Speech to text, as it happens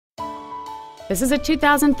This is a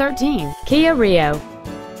 2013 Kia Rio.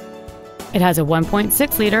 It has a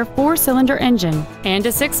 1.6-liter four-cylinder engine and a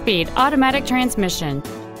 6-speed automatic transmission.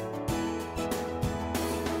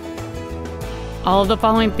 All of the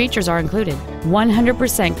following features are included: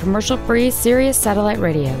 100% commercial-free Sirius satellite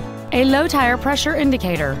radio, a low tire pressure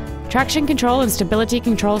indicator, traction control and stability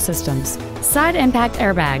control systems, side impact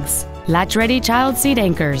airbags, latch-ready child seat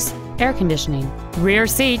anchors, air conditioning, rear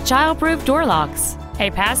seat child-proof door locks, a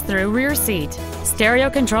pass-through rear seat, stereo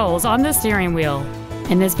controls on the steering wheel,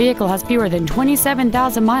 and this vehicle has fewer than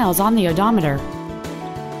 27,000 miles on the odometer.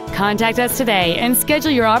 Contact us today and schedule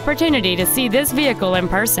your opportunity to see this vehicle in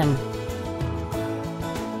person.